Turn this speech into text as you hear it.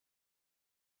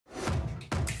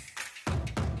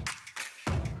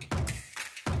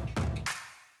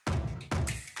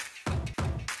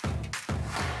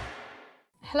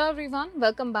Hello everyone,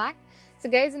 welcome back. So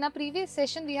guys, in our previous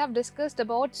session we have discussed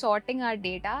about sorting our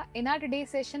data. In our today's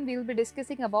session we will be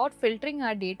discussing about filtering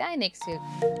our data in Excel.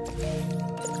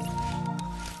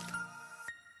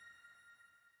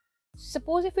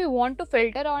 Suppose if we want to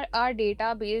filter our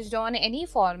data based on any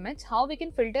formats, how we can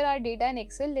filter our data in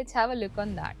Excel, let's have a look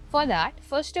on that. For that,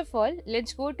 first of all,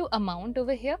 let's go to amount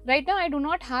over here. Right now I do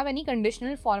not have any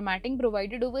conditional formatting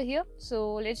provided over here.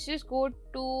 So let's just go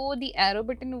to the arrow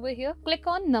button over here. Click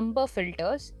on number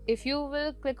filters. If you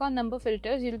will click on number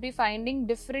filters, you'll be finding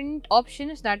different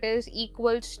options, that is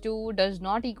equals to, does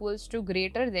not equals to,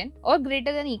 greater than, or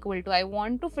greater than equal to. I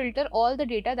want to filter all the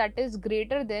data that is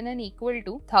greater than and equal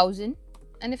to 1000.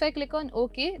 And if I click on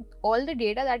OK, all the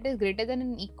data that is greater than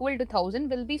and equal to 1000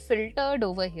 will be filtered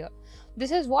over here.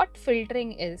 This is what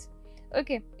filtering is.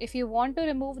 Okay, if you want to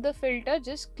remove the filter,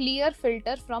 just clear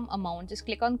filter from amount. Just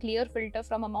click on clear filter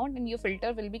from amount and your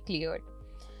filter will be cleared.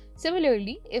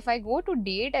 Similarly, if I go to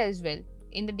date as well,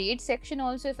 in the date section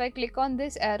also, if I click on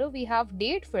this arrow, we have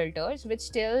date filters,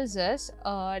 which tells us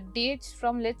dates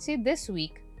from, let's say, this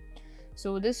week.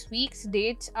 So this week's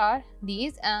dates are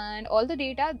these, and all the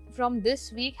data from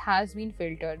this week has been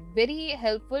filtered. Very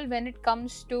helpful when it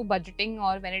comes to budgeting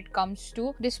or when it comes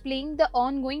to displaying the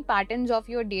ongoing patterns of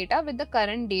your data with the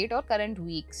current date or current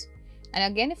weeks. And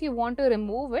again, if you want to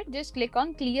remove it, just click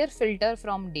on clear filter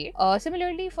from date.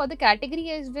 Similarly, for the category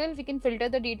as well, we can filter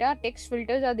the data. Text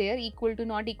filters are there: equal to,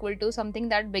 not equal to, something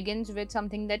that begins with,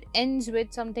 something that ends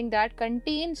with, something that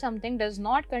contains something, does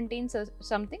not contain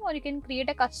something, or you can create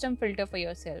a custom filter for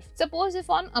yourself. Suppose if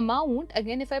on amount,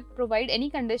 again, if I provide any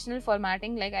conditional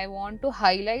formatting, like I want to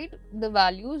highlight the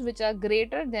values which are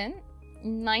greater than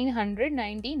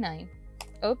 999.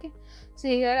 Okay, so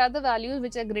here are the values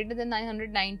which are greater than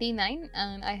 999,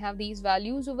 and I have these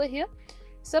values over here.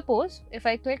 Suppose if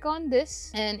I click on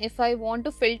this, and if I want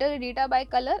to filter the data by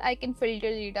color, I can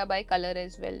filter the data by color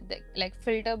as well, like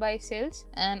filter by cells,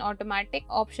 and automatic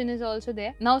option is also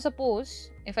there. Now suppose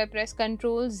if I press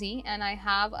Ctrl Z and I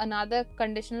have another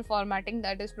conditional formatting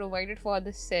that is provided for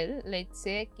the cell. Let's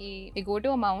say we go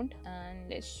to amount and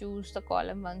let's choose the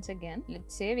column once again.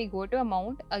 Let's say we go to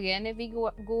amount again. If we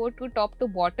go to top to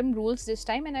bottom rules this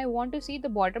time, and I want to see the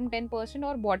bottom 10%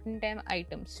 or bottom 10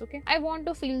 items. Okay, I want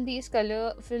to fill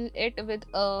it with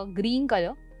a green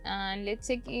color. And let's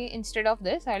say instead of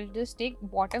this, I'll just take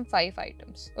bottom 5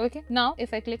 items. Okay, now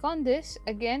if I click on this,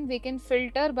 again we can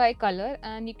filter by color,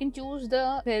 and you can choose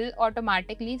the cell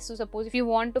automatically. So suppose if you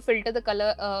want to filter the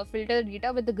color, filter the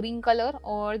data with the green color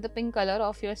or the pink color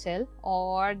of your cell,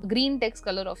 or the green text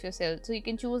color of your cell, so you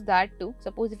can choose that too.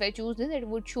 Suppose if I choose this, it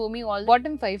would show me all the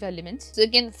bottom 5 elements. So you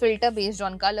can filter based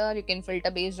on color, you can filter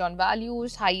based on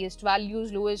values, highest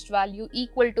values, lowest value,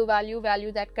 equal to value,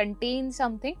 value that contains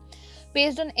something.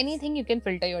 Based on anything, you can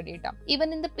filter your data.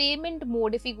 Even in the payment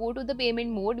mode, if we go to the payment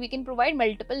mode, we can provide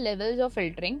multiple levels of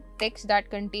filtering. Text that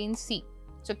contains C,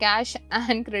 so cash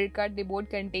and credit card, they both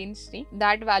contain C,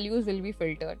 that values will be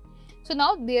filtered. So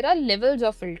now there are levels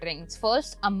of filtering.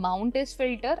 First, amount is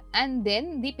filter, and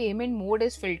then the payment mode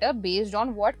is filter based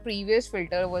on what previous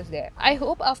filter was there. I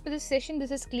hope after this session this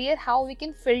is clear how we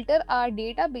can filter our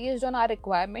data based on our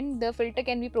requirement. The filter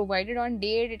can be provided on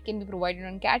date, it can be provided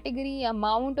on category,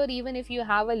 amount, or even if you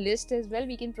have a list as well,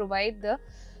 we can provide the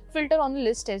filter on the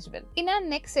list as well. In our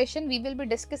next session, we will be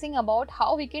discussing about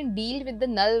how we can deal with the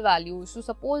null values. So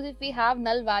suppose if we have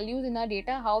null values in our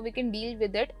data, how we can deal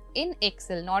with it in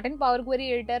Excel, not in Power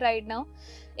Query Editor right now.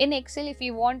 In Excel, if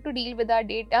we want to deal with our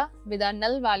data with our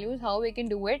null values, how we can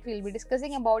do it, we'll be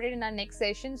discussing about it in our next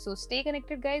session. So stay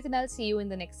connected guys, and I'll see you in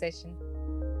the next session.